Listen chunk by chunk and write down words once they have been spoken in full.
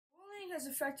has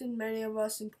affected many of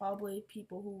us and probably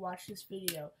people who watch this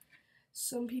video.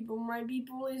 Some people might be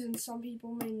bullies and some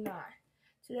people may not.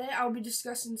 Today I'll be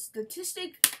discussing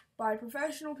statistics by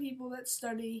professional people that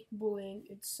study bullying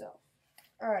itself.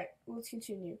 Alright, let's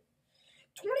continue.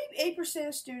 28%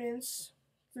 of students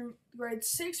through grades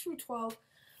 6 through 12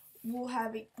 will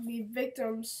have been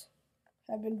victims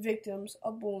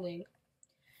of bullying.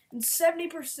 And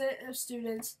 70% of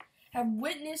students have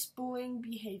witnessed bullying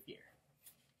behavior.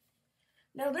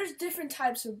 Now, there's different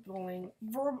types of bullying.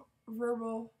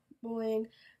 Verbal bullying,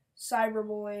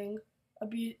 cyberbullying,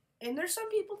 abuse, and there's some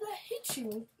people that hit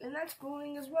you, and that's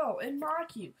bullying as well, and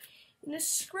mock you, and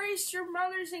disgrace your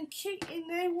mothers and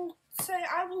they will say,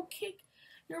 I will kick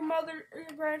your mother or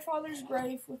your grandfather's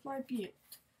grave with my butte.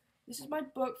 This is my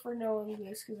book for knowing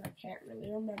this because I can't really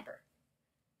remember.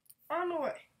 On the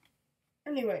way.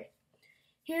 Anyway,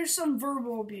 here's some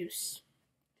verbal abuse.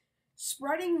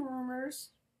 Spreading rumors,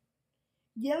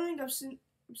 yelling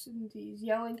obscenities,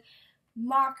 yelling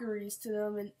mockeries to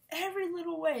them in every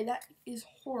little way. That is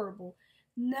horrible.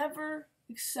 Never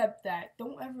accept that.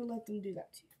 Don't ever let them do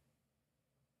that to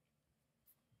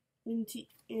you.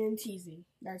 And teasing.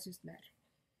 That's just natural.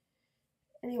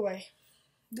 Anyway,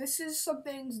 this is some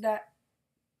things that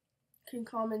can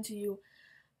come into you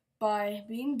by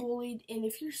being bullied, and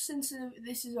if you're sensitive,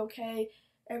 this is okay.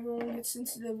 Everyone gets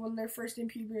sensitive when they're first in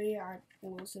puberty. I'm a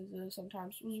little sensitive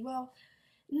sometimes as well.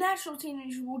 Natural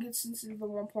teenagers will get sensitive at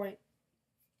one point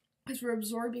because we're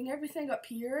absorbing everything up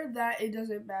here that it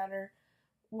doesn't matter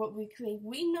what we think.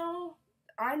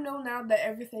 I know now that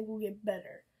everything will get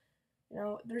better. You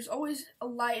know, there's always a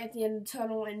light at the end of the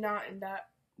tunnel, and not in that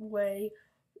way.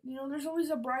 You know, there's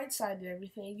always a bright side to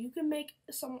everything. You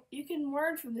can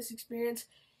learn from this experience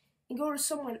and go to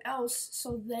someone else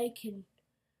so they can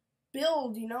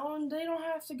build, and they don't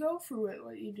have to go through it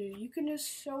like you do. You can just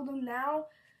show them now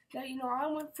that, I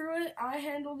went through it, I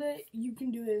handled it, you can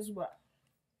do it as well.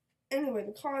 Anyway,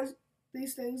 the cause,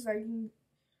 these things that can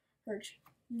hurt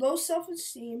you. Low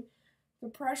self-esteem,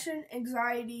 depression,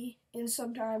 anxiety, and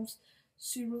sometimes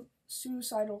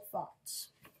suicidal thoughts.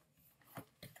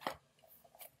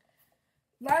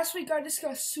 Last week I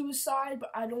discussed suicide,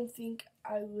 but I don't think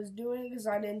I was doing it because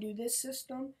I didn't do this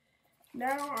system.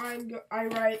 Now I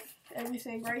write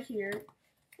everything right here.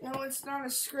 It's not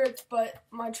a script, but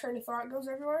my train of thought goes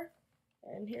everywhere.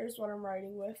 And here's what I'm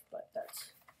writing with, but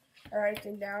I write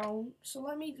them down. So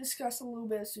let me discuss a little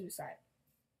bit of suicide.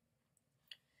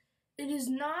 It is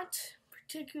not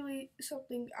particularly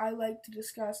something I like to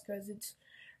discuss because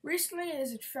recently it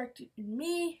has affected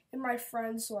me and my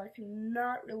friends, so I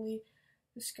cannot really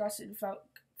discuss it without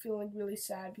feeling really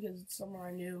sad because it's someone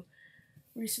I knew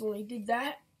recently did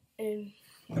that, and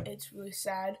it's really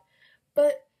sad.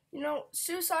 But,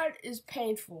 suicide is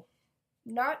painful.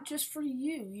 Not just for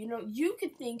you. You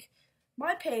could think,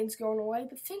 my pain's going away,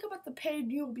 but think about the pain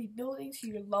you'll be building to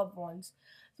your loved ones.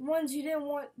 The ones you didn't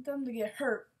want them to get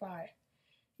hurt by.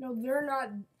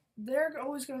 They're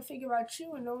always going to think about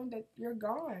you and knowing that you're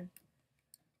gone.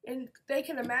 And they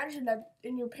can imagine that,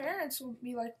 and your parents will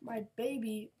be like, my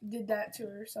baby did that to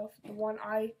herself, the one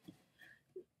I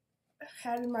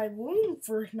had in my womb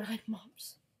for 9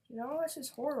 months. That's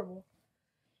just horrible.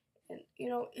 And,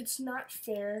 it's not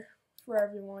fair for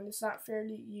everyone. It's not fair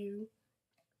to you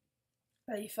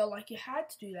that you felt like you had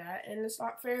to do that. And it's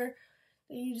not fair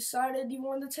that you decided you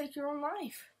wanted to take your own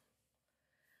life.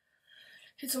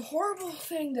 It's a horrible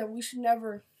thing that we should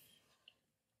never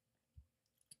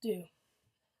do.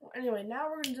 Anyway, now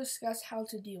we're going to discuss how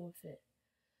to deal with it.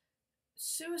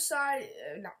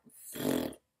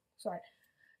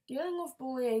 Dealing with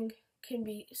bullying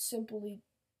is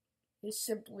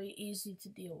simply easy to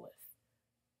deal with.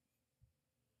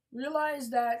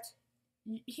 Realize that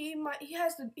he's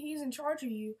in charge of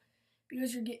you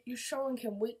because you're showing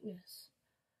him weakness.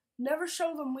 Never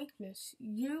show them weakness.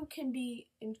 You can be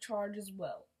in charge as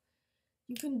well.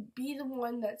 You can be the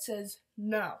one that says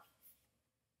no.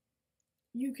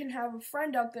 You can have a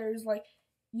friend out there who's like,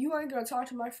 you ain't gonna talk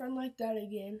to my friend like that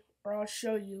again, or I'll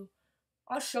show you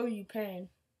pain.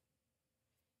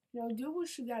 Do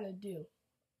what you gotta do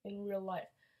in real life.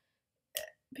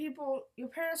 Your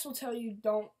parents will tell you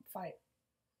don't fight.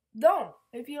 Don't,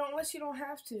 unless you don't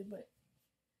have to, but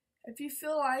if you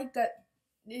feel like that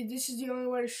this is the only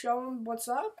way to show them what's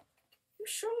up, you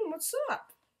show them what's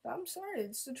up. I'm sorry,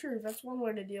 it's the truth. That's one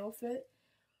way to deal with it.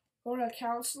 Go to a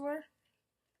counselor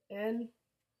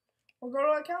or go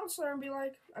to a counselor and be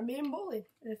like, I'm being bullied.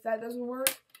 And if that doesn't work,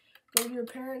 go to your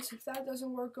parents. If that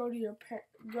doesn't work, go to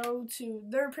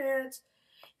their parents.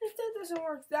 If that doesn't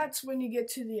work, that's when you get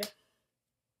to the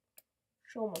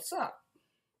show them what's up.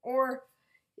 Or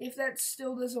If that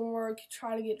still doesn't work,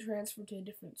 try to get transferred to a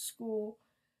different school,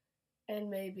 and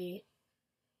maybe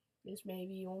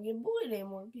you won't get bullied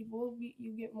anymore.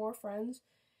 You get more friends.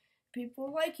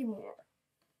 People like you more.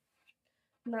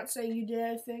 I'm not saying you did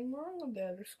anything wrong with the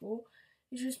other school.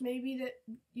 It's just maybe that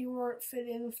you weren't fit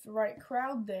in with the right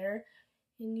crowd there,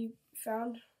 and you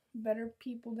found better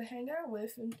people to hang out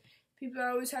with, and people that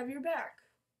always have your back.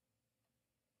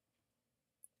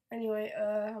 Anyway,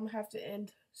 I'm gonna have to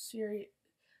end series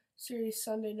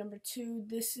Sunday number 2.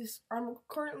 I'm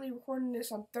currently recording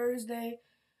this on Thursday,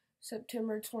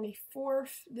 September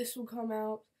 24th. This will come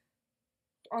out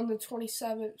on the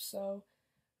 27th, so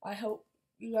I hope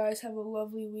you guys have a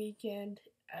lovely weekend.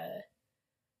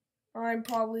 I'm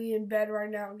probably in bed right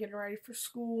now getting ready for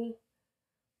school.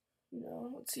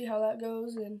 Let's see how that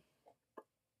goes. And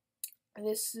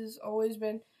this has always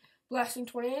been Blasting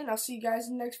 28, and I'll see you guys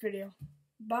in the next video.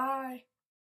 Bye.